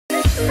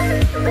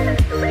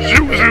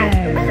ZhuZhu!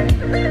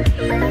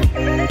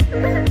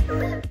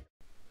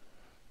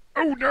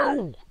 Oh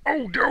no!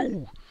 Oh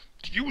no!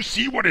 Do you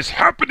see what is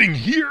happening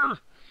here?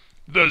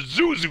 The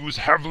ZhuZhus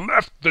have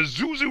left the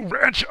ZhuZhu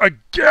Ranch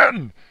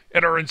again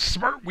and are in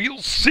Smart Wheel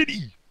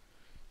City.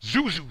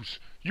 ZhuZhus,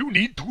 you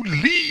need to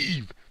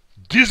leave.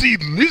 Dizzy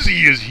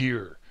Lizzy is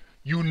here.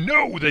 You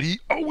know that he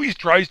always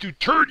tries to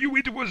turn you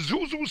into a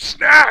ZhuZhu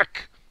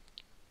snack.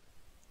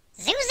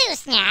 ZhuZhu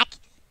snack?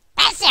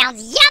 That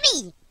sounds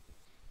yummy!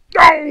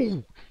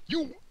 No!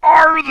 You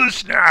are the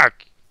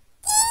snack!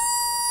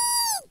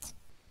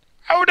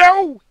 Oh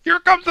no! Here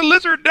comes the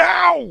lizard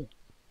now!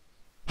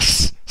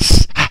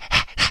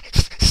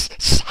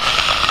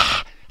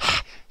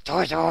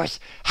 ZhuZhus!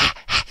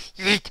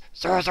 Eat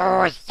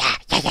ZhuZhus!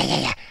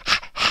 Yeah.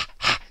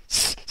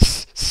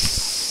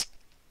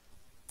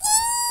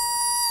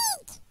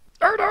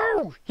 Oh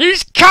no!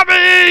 He's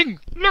coming!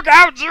 Look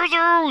out,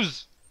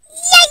 ZhuZhus!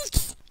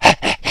 Yikes!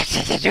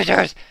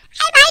 ZhuZhus!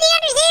 I'm hiding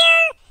under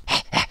here!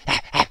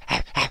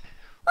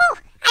 Oh,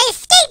 I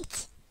escaped!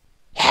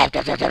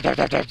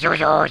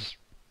 ZhuZhus!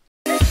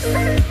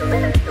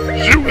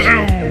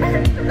 ZhuZhu!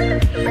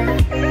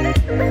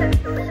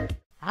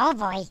 Oh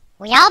boy,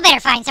 we all better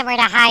find somewhere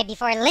to hide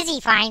before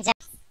Lizzie finds us.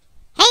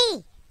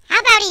 Hey, how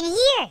about in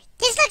here?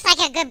 This looks like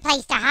a good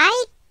place to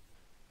hide.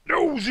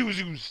 No,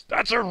 ZhuZhus!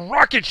 That's a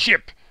rocket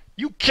ship!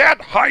 You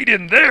can't hide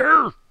in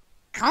there!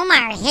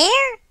 Komar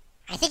here?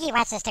 I think he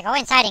wants us to go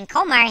inside and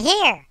Komar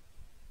here.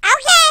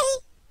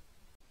 Okay!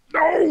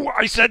 No!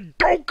 I said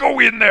don't go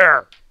in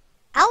there!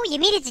 Oh, you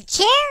mean it's a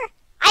chair?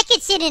 I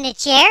could sit in a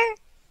chair.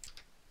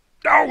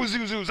 No,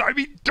 ZhuZhus! I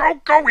mean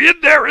don't go in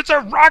there! It's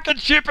a rocket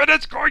ship and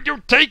it's going to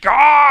take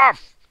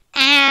off!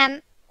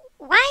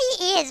 Why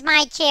is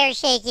my chair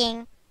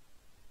shaking?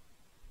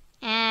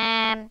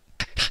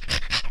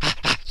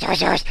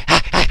 ZhuZhus!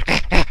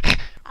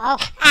 Oh,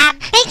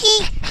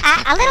 Pinky,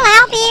 a little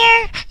help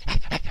here.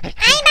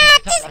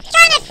 I'm, just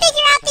trying to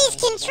figure out these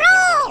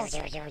controls.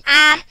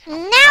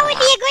 Now would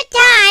be a good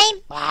time.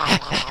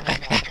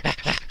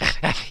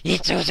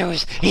 Eat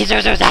ZhuZhus! Eat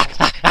ZhuZhus!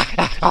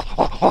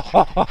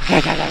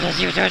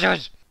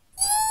 ZhuZhus!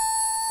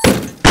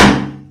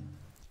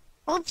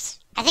 Oops,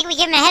 I think we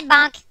gave him a head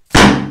bonk.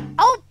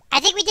 Oh, I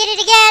think we did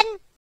it again.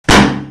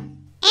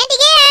 And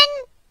again.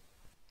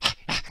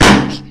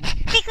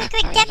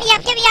 Quick, get me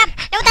up.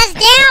 No, that's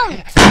down.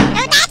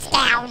 No, that's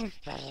down.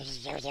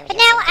 But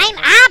now I'm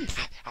up.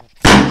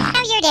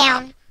 Now you're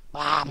down.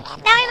 Now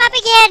I'm up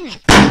again.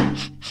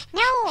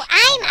 No,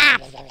 I'm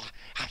up.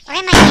 Or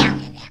am I down?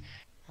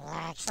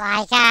 Looks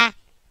like a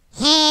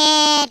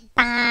head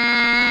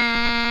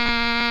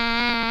bonk.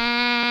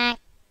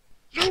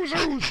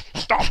 ZhuZhus!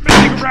 Stop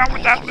messing around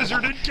with that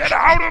lizard and get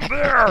out of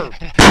there!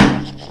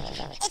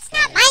 It's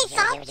not my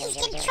fault. These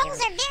controls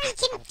are very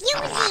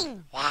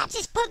confusing.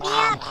 Just put me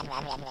up.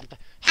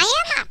 I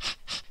am up.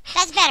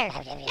 That's better.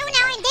 No,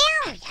 now I'm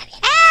down.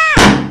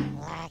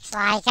 Ah! Looks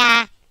like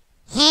a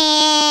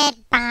head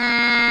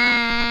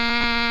bonk.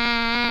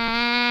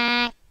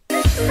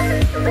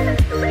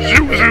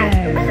 ZhuZhu!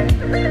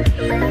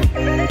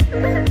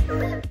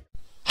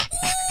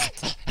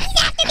 He's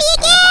after me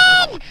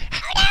again!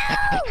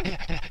 Oh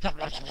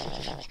no!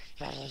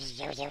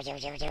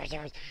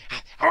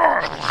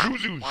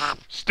 ZhuZhus!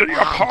 Stay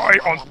up high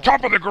on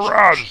top of the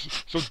garage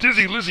so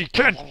Dizzy Lizzy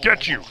can't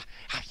get you!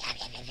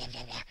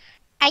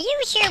 Are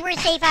you sure we're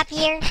safe up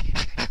here?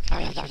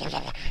 Hey,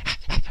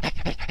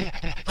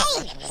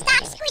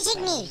 stop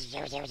squishing me!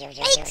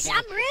 Make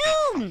some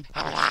room!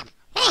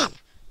 Hey,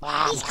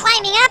 he's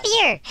climbing up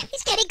here!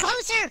 He's getting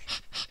closer!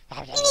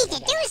 We need to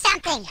do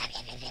something!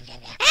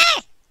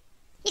 Ah!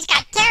 He's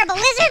got terrible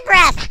lizard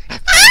breath!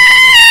 Ah!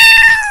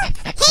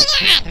 Hang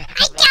on!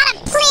 I got a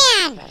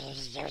plan!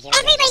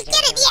 Everybody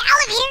get in the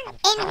elevator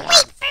and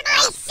wait for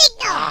my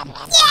signal!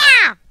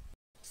 Yeah!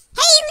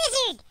 Hey,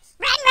 lizard!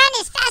 Run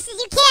as fast as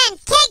you can!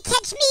 Can't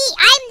catch me!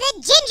 I'm the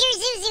Ginger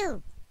ZhuZhu!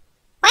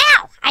 Wow!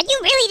 Are you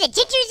really the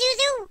Ginger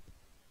ZhuZhu?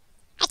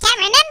 I can't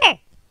remember!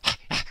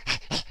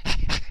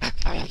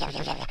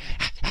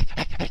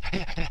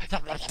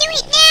 Do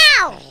it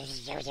now!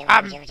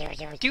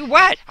 Do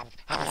what?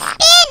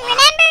 Spin!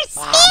 Remember?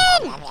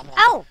 Spin!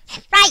 Oh,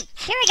 right.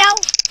 Here we go.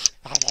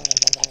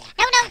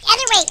 No,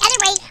 other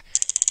way.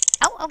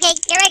 Oh, okay.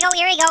 Here I go.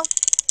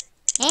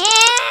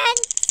 And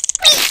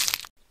squeeze!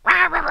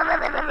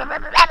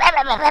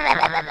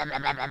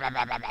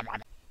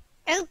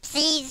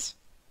 Oopsies.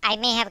 I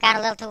may have gone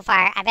a little too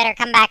far. I better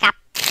come back up.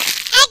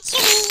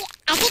 Actually,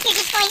 I think you're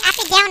just going up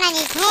and down on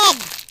his head.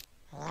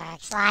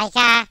 Looks like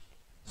a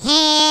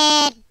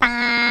head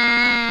bonk.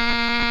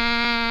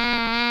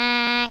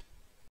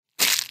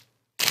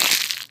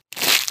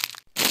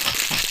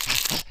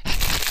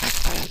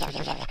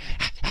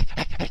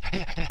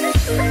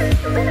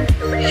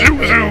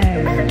 ZhuZhu!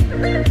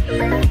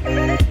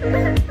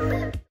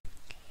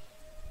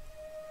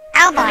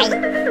 Oh boy,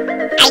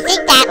 I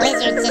think that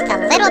lizard's just a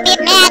little bit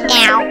mad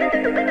now.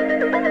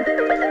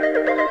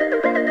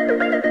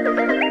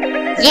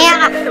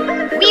 Yeah,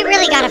 we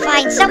really gotta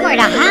find somewhere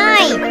to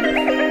hide.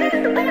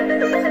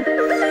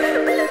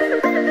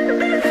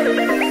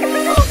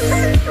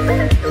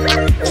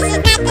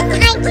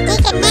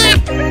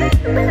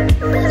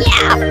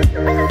 Yeah,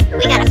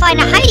 we gotta find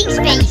a hiding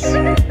space.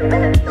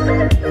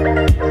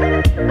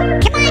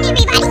 Come on,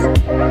 everybody.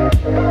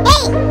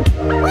 Hey,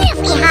 what if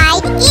we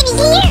hide in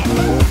here?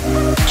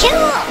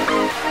 Cool.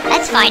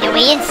 Let's find a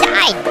way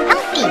inside.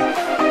 Help me.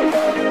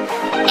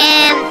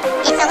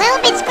 It's a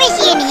little bit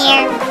squishy in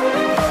here.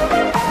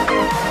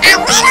 A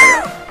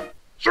little?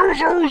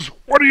 ZhuZhus,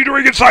 what are you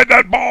doing inside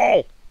that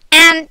ball?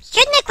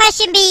 Shouldn't the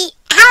question be,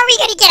 how are we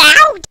gonna get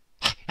out?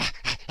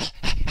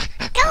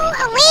 Go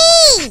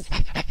away!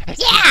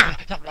 Yeah,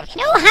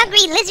 no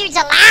hungry lizards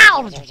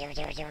allowed.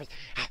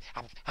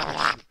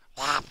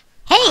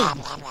 Hey,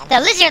 the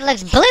lizard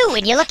looks blue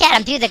when you look at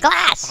him through the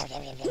glass.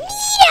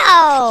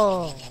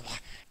 Neato!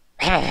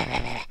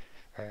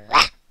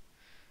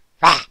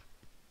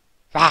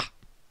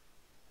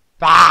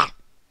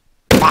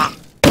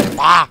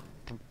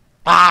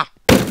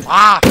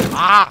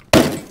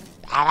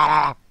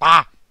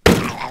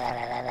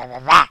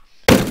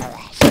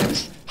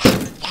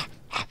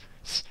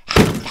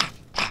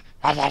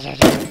 I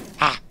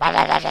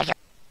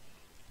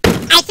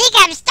think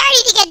I'm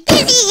starting to get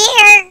dizzy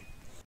here.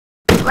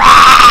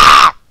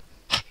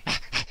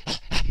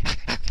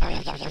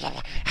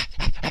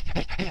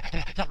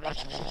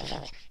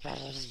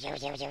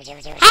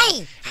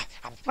 Hey,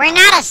 we're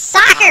not a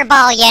soccer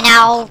ball, you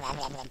know.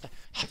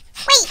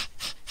 Wait,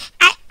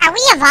 are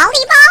we a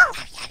volleyball?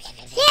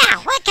 Yeah,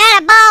 what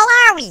kind of ball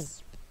are we?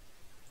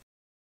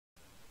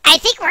 I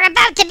think we're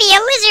about to be a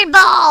lizard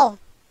ball.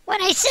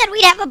 When I said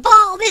we'd have a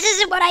ball, this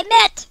isn't what I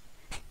meant.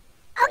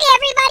 Okay,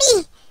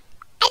 everybody,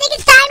 I think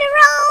it's time to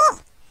roll.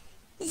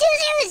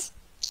 ZhuZhus,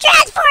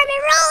 transform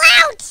and roll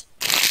out.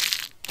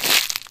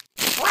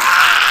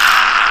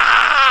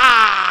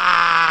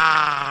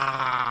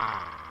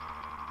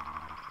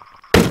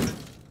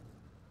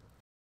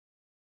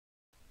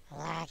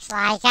 Looks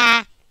like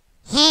a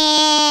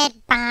hitbox.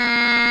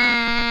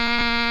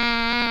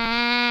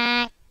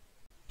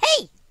 Hey,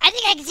 I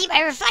think I can see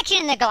my reflection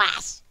in the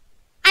glass.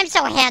 I'm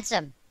so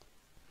handsome.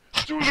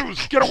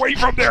 ZhuZhus, get away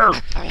from there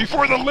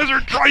before the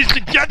lizard tries to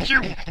get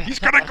you. He's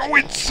gonna go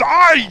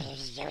inside.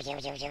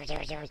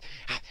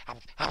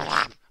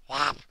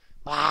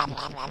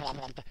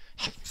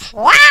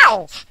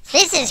 Wow,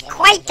 this is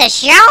quite the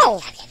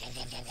show.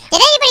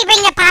 Did anybody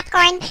bring the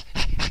popcorn?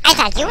 I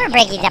thought you were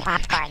bringing the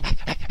popcorn.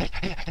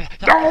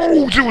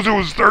 No,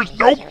 ZhuZhus, there's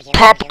no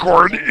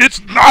popcorn. It's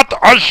not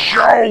a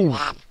show.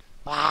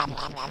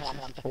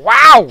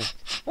 Wow!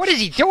 What is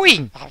he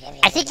doing?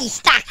 I think he's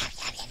stuck.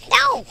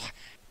 No,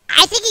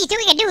 I think he's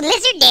doing a new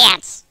lizard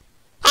dance.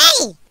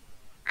 Hey,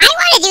 I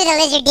want to do the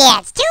lizard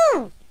dance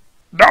too.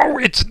 No,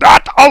 it's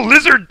not a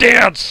lizard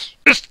dance.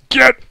 Just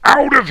get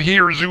out of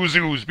here,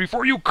 ZhuZhus,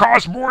 before you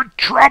cause more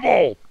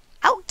trouble.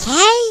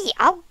 Okay,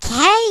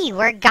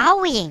 we're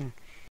going.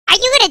 Are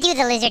you gonna do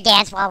the lizard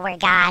dance while we're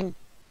gone?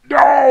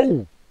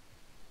 No!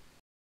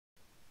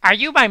 Are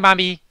you my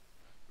mommy?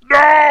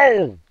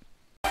 No!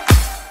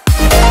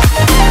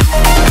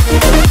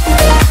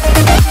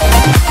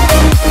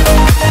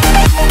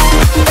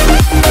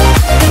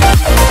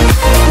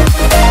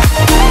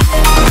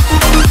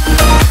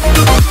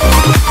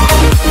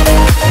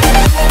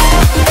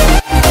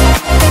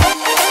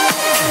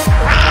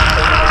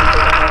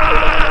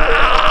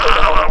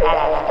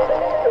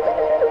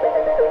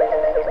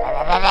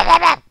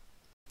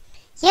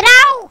 You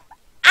know,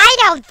 I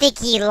don't think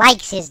he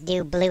likes his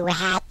new blue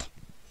hat.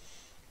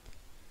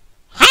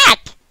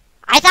 Hat?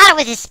 I thought it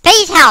was a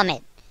space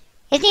helmet.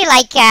 Isn't he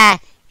like, an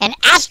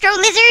astro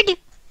lizard?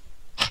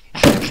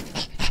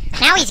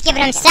 Now he's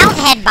giving himself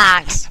head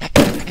bogs.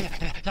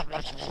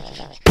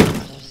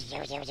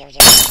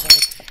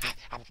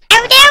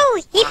 Oh no!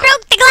 He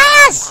broke the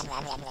glass!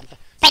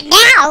 But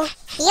now,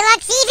 he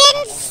looks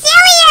even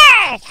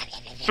sillier!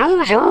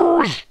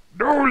 ZhuZhus,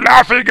 no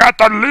laughing at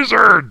the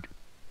lizard.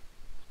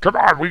 Come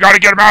on, we gotta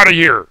get him out of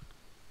here.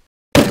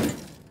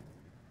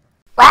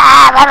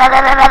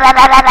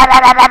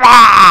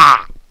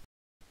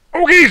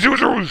 Okay,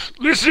 ZhuZhus,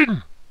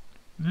 listen.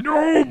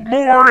 No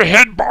more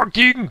head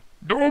bonking,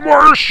 no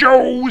more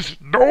shows,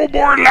 no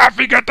more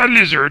laughing at the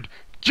lizard.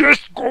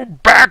 Just go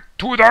back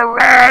to the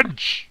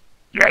ranch.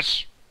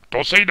 Yes,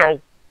 don't say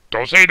no.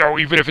 Don't say no,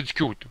 even if it's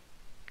cute.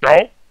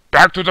 No,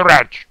 back to the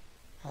ranch.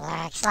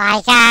 Looks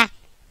like a...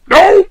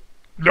 No,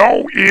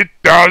 no, it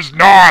does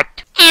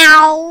not.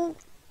 Ow.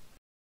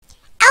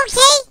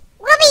 Okay,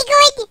 we'll be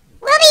good.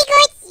 We'll be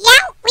good.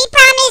 Yeah, we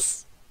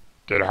promise.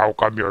 Then how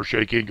come you're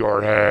shaking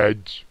your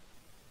heads?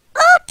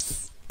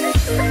 Oops.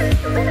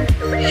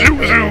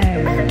 ZhuZhu!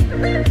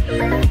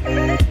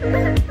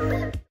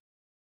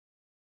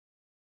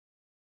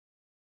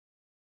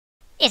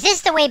 Is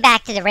this the way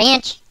back to the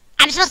ranch?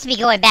 I'm supposed to be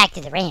going back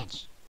to the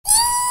ranch.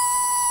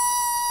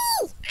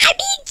 I'm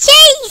being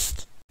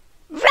chased!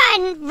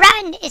 Run,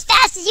 run, as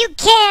fast as you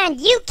can!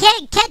 You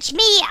can't catch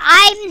me!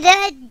 I'm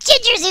the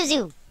Ginger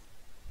ZhuZhu!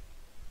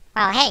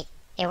 Well, hey,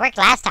 it worked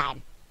last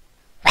time.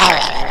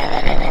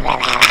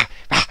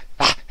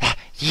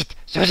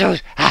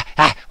 ZhuZhus!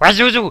 Where's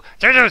ZhuZhu?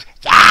 ZhuZhus!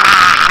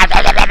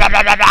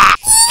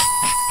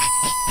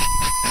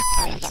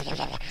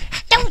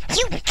 Don't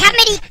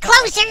any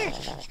closer!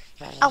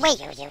 Oh wait,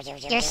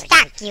 you're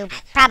stuck. You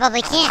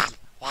probably can't.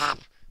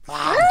 Ooh,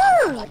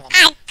 a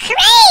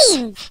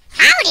crane!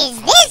 How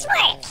does this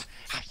work?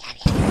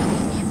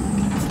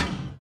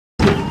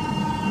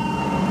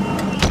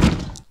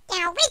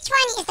 Now, which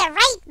one is the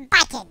right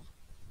button?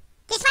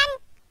 This one?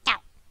 No.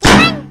 This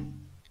one?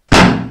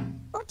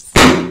 Oops.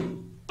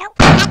 Nope,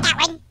 not that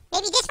one.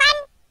 Maybe this one?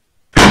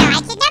 No,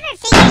 I can never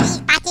figure these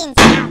buttons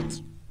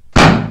out.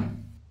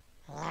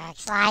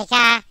 Looks like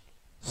a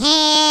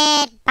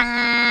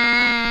headbang.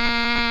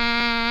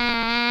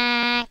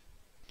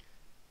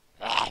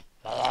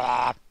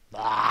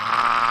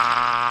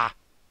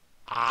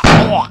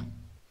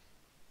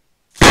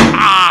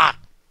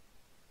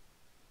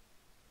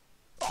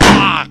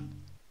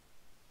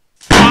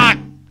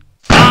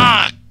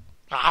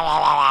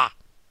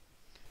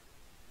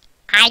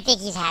 I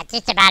think he's had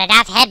just about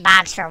enough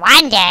headbongs for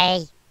one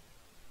day.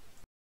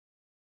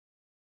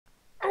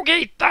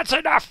 Okay, that's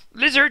enough.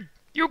 Lizard,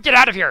 you get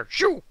out of here.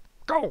 Shoo!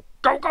 Go,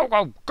 go, go,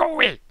 go, go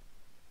away.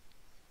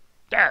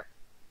 There.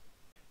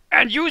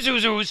 And you,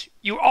 ZhuZhus,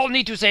 you all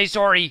need to say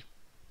sorry.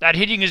 That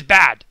hitting is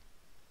bad.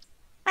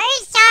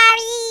 We're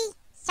sorry.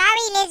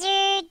 Sorry,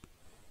 Lizard.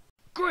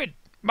 Good.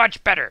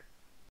 Much better.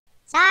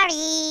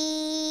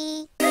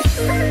 Sorry.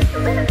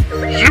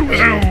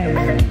 ZhuZhu!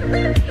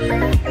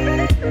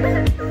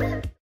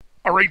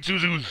 Alright,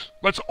 ZhuZhus,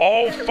 let's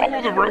all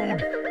follow the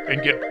road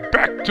and get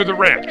back to the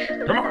ranch.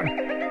 Come on.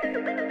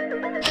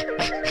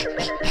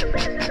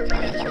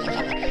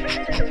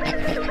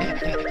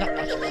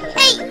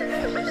 Hey!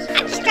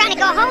 I'm just trying to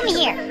go home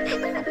here.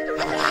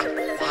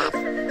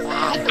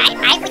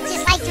 I would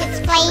just like to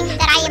explain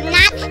that I am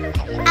not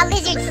a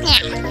lizard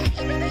snack.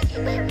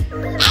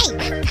 Hey!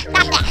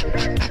 Stop that!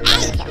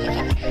 Hey!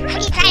 What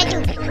are you trying to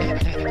do?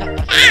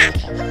 Ah!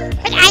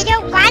 But I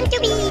don't want to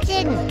be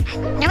eaten!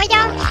 No, I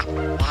don't!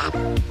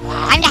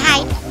 Time to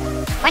hide.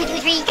 1, 2,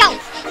 3, go!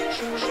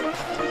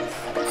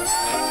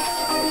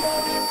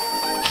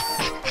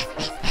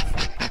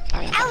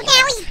 Oh,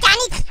 now he's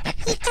done it!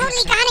 He's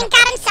totally gone and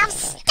got himself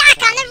stuck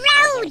on the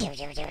road!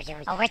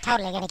 Oh, we're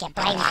totally gonna get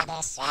blamed for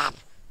this.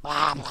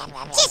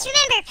 Just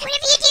remember,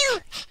 whatever you do,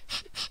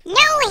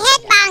 no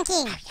head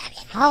bonking!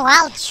 Oh,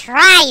 I'll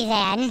try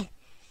then.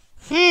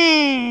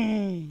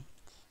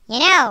 You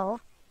know,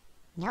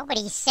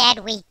 nobody said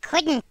we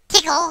couldn't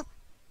tickle.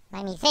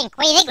 Let me think.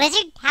 What do you think,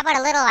 Lizard? How about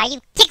a little, are you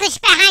ticklish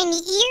behind the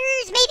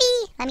ears,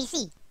 maybe? Let me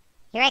see.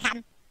 Here I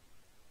come.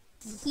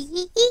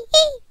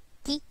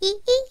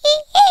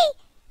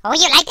 Oh,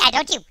 you like that,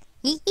 don't you?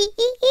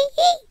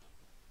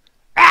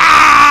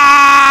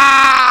 Ah!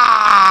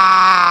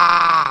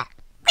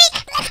 Quick,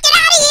 let's get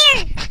out of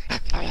here!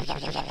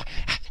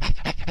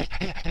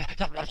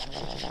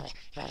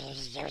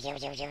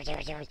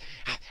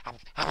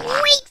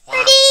 Wait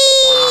for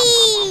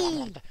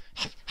me!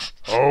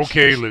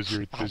 Okay,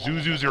 Lizard, the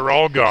ZhuZhus are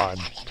all gone.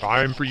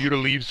 Time for you to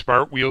leave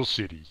Smartwheel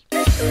City.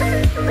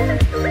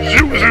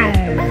 ZhuZhu!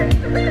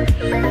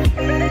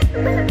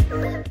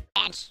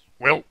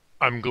 Well,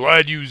 I'm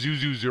glad you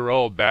ZhuZhus are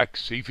all back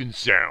safe and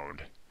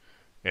sound.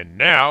 And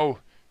now,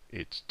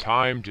 it's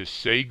time to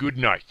say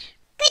goodnight.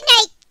 Good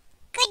night!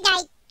 Good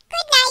night!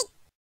 Good night!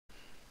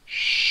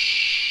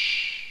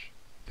 Shh!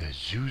 The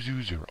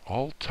ZhuZhus are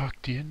all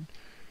tucked in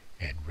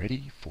and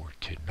ready for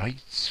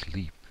tonight's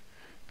sleep,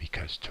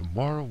 because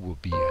tomorrow will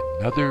be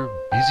another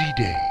busy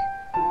day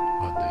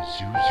on the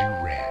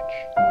ZhuZhu Ranch.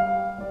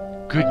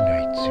 Good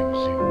night,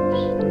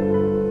 ZhuZhus.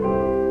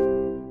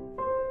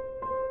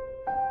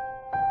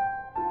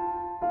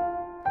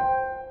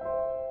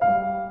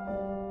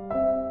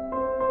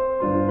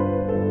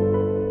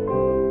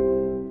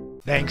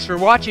 Thanks for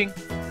watching.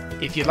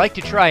 If you'd like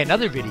to try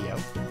another video,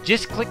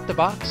 just click the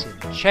box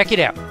and check it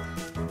out.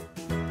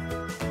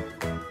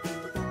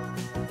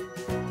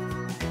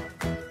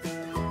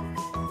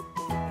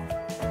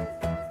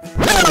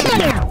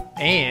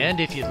 And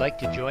if you'd like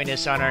to join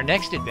us on our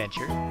next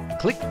adventure,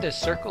 click the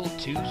circle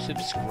to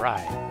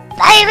subscribe.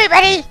 Bye,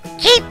 everybody!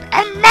 Keep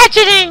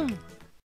imagining!